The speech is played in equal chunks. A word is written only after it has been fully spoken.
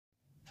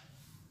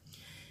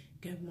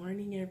Good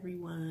morning,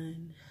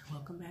 everyone.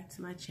 Welcome back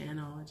to my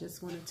channel. I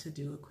just wanted to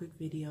do a quick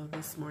video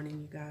this morning,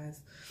 you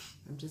guys.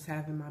 I'm just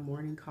having my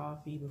morning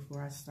coffee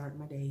before I start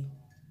my day.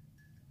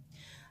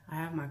 I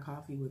have my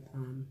coffee with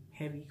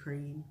heavy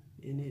cream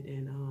in it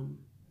and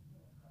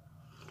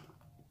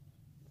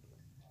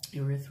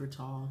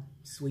erythritol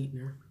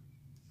sweetener,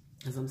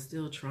 as I'm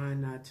still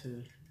trying not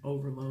to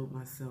overload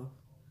myself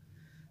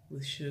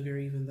with sugar,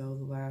 even though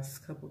the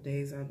last couple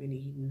days I've been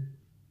eating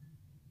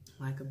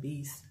like a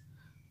beast.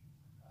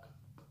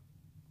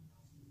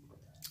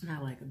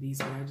 Not like a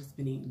beast, but I've just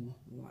been eating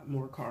a lot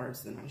more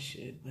carbs than I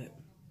should, but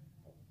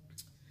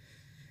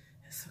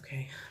it's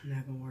okay. I'm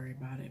not gonna worry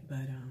about it.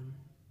 But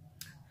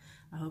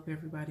I hope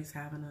everybody's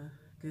having a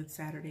good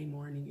Saturday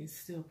morning. It's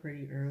still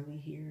pretty early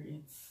here.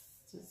 It's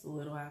just a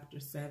little after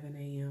 7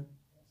 a.m.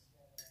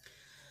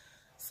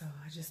 So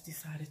I just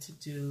decided to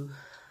do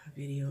a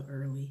video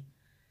early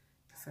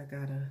because I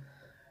got a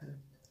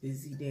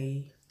busy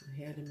day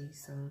ahead of me.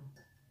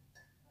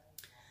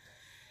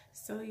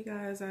 So you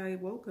guys, I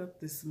woke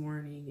up this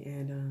morning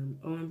and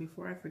and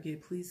before I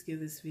forget, please give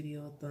this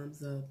video a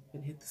thumbs up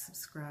and hit the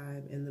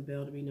subscribe and the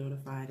bell to be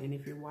notified. And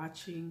if you're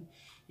watching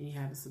and you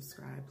haven't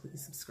subscribed,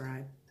 please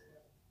subscribe.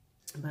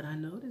 But I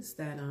noticed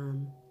that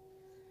and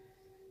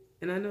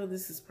I know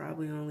this is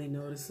probably only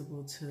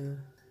noticeable to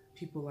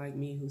people like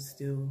me who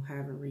still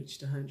haven't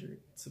reached 100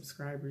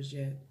 subscribers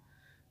yet,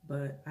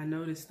 but I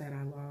noticed that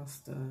I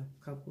lost a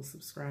couple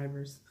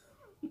subscribers.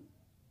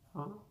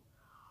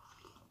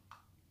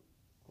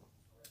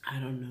 I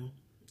don't know.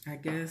 I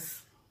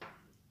guess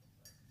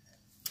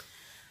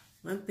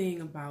one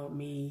thing about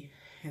me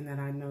and that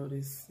I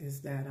notice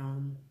is that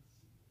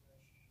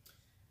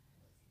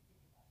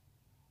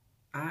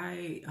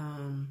I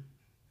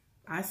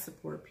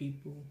support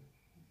people,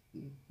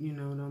 you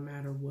know, no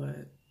matter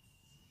what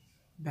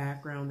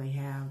background they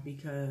have,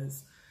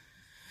 because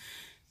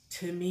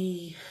to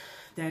me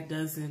that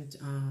doesn't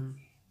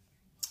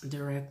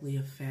directly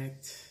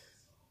affect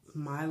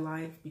my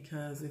life,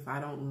 because if I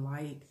don't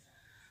like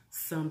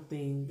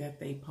something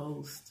that they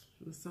post,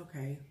 it's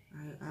okay.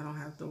 I don't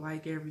have to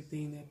like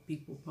everything that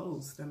people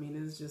post. I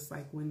mean, it's just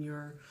like when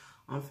you're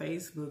on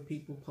Facebook,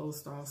 people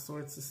post all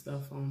sorts of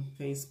stuff on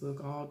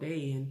Facebook all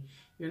day, and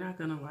you're not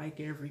gonna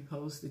like every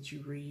post that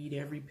you read,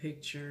 every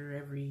picture,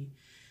 every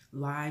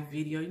live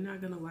video. You're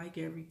not gonna like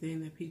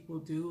everything that people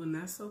do, and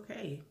that's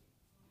okay.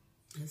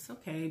 It's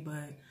okay,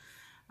 but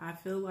I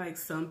feel like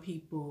some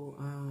people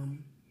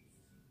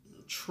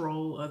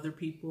troll other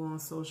people on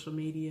social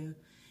media,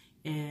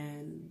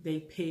 and they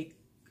pick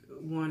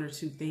one or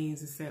two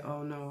things and say,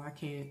 oh no, I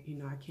can't, you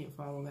know, I can't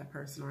follow that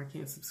person, or I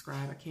can't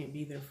subscribe, I can't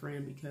be their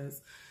friend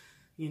because,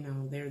 you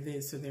know, they're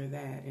this or they're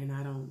that, and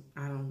I don't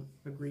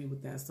agree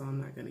with that, so I'm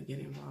not going to get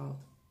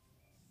involved.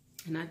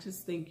 And I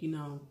just think, you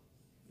know,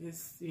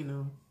 it's, you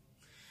know,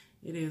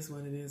 it is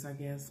what it is, I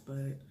guess.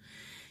 But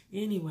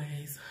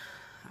anyways,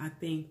 I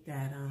think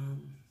that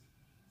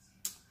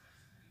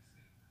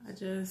I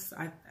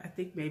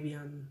think maybe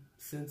I'm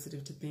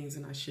sensitive to things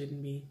and I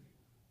shouldn't be.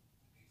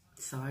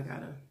 So I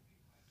gotta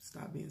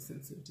stop being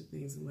sensitive to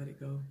things and let it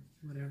go,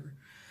 whatever.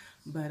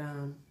 But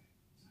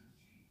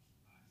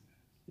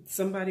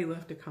somebody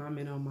left a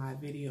comment on my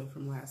video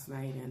from last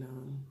night,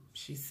 and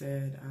she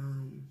said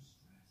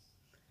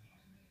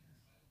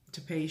to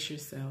pace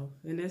yourself.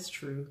 And that's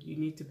true. You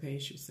need to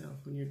pace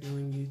yourself when you're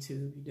doing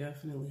YouTube. You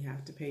definitely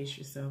have to pace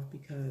yourself,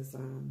 because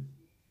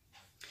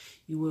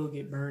you will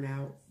get burnt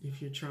out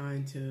if you're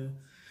trying to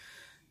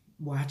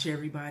watch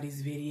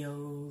everybody's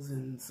videos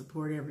and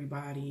support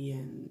everybody.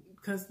 And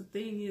because the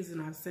thing is, and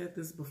I've said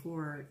this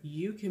before,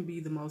 you can be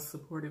the most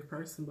supportive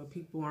person, but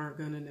people aren't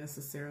going to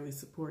necessarily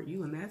support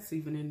you. And that's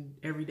even in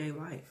everyday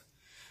life.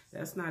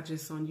 That's not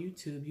just on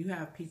YouTube. You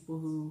have people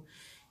who,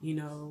 you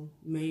know,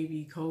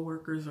 maybe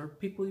coworkers or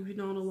people you've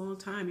known a long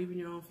time, even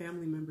your own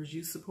family members,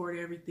 you support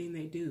everything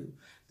they do.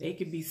 They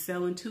could be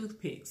selling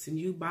toothpicks and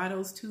you buy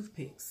those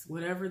toothpicks,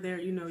 whatever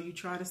they're, you know, you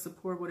try to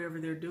support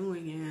whatever they're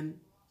doing.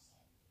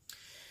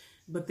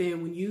 But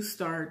then when you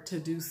start to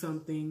do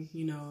something,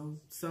 you know,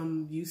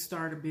 you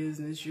start a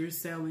business, you're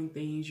selling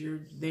things,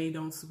 they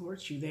don't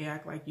support you. They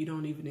act like you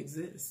don't even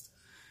exist.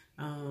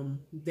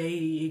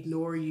 They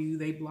ignore you,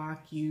 they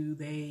block you,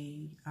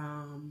 they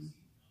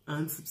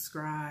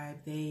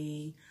unsubscribe,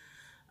 they,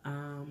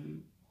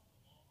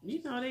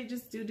 you know, they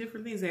just do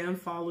different things. They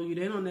unfollow you.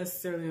 They don't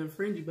necessarily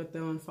unfriend you, but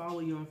they'll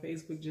unfollow you on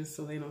Facebook just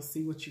so they don't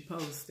see what you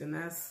post. And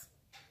that's,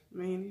 I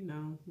mean, you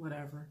know,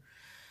 whatever.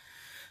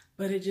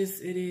 But it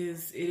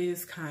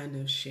is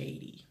kind of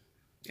shady.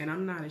 And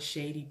I'm not a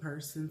shady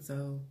person,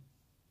 so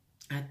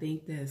I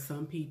think that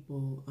some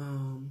people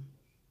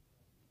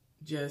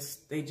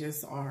they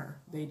just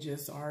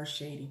are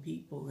shady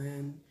people,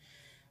 and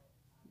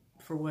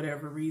for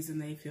whatever reason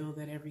they feel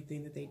that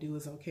everything that they do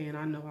is okay. And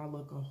I know I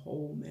look a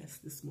whole mess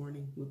this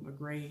morning with my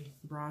gray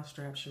bra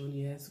strap showing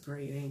you it's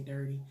gray, it ain't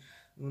dirty.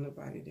 I want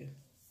nobody to,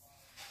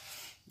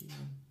 you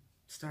know,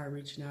 start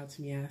reaching out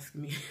to me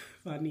asking me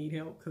if I need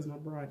help because my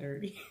bra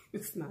dirty.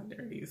 It's not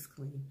dirty, it's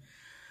clean.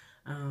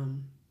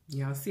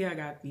 Y'all see I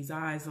got these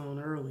eyes on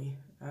early.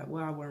 I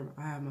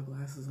have my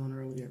glasses on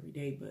early every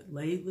day, but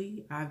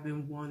lately I've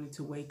been wanting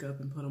to wake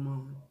up and put them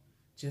on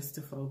just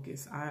to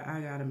focus.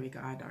 I got to make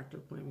an eye doctor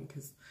appointment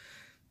because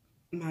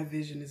my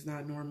vision is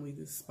not normally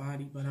this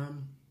spotty, but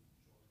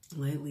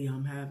lately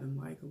I'm having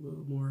like a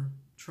little more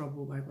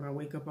trouble. Like when I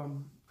wake up,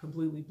 I'm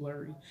completely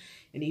blurry.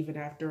 And even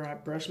after I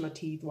brush my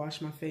teeth,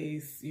 wash my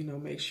face, you know,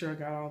 make sure I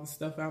got all the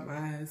stuff out my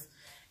eyes,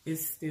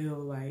 it's still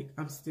like,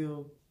 I'm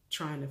still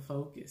trying to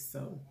focus.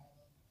 So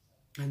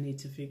I need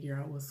to figure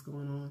out what's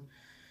going on.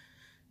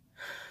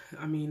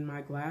 I mean,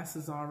 my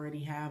glasses already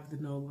have the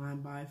no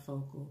line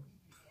bifocal.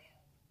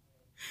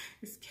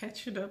 It's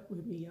catching up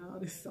with me, y'all.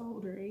 This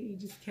older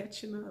age is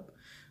catching up.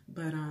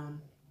 But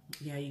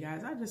yeah, you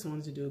guys, I just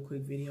wanted to do a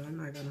quick video. I'm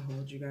not gonna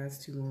hold you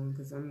guys too long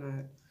because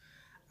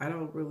I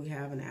don't really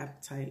have an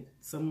appetite.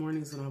 Some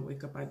mornings when I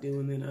wake up I do,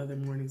 and then other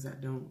mornings I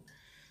don't.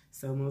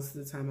 So most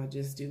of the time I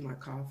just do my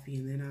coffee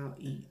and then I'll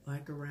eat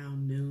like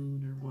around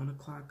noon or 1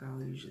 o'clock.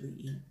 I'll usually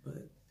eat,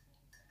 but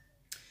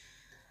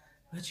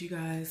you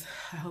guys,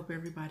 I hope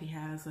everybody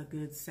has a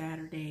good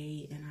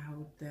Saturday, and I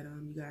hope that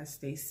you guys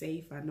stay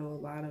safe. I know a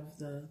lot of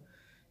the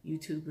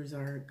YouTubers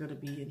are going to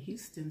be in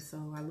Houston,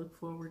 so I look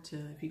forward to,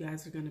 if you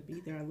guys are going to be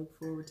there, I look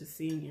forward to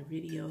seeing your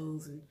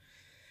videos and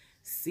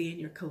seeing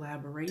your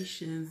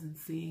collaborations and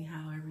seeing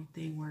how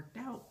everything worked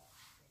out.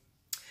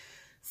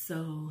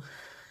 So,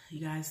 you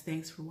guys,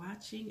 thanks for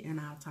watching, and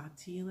I'll talk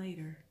to you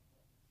later.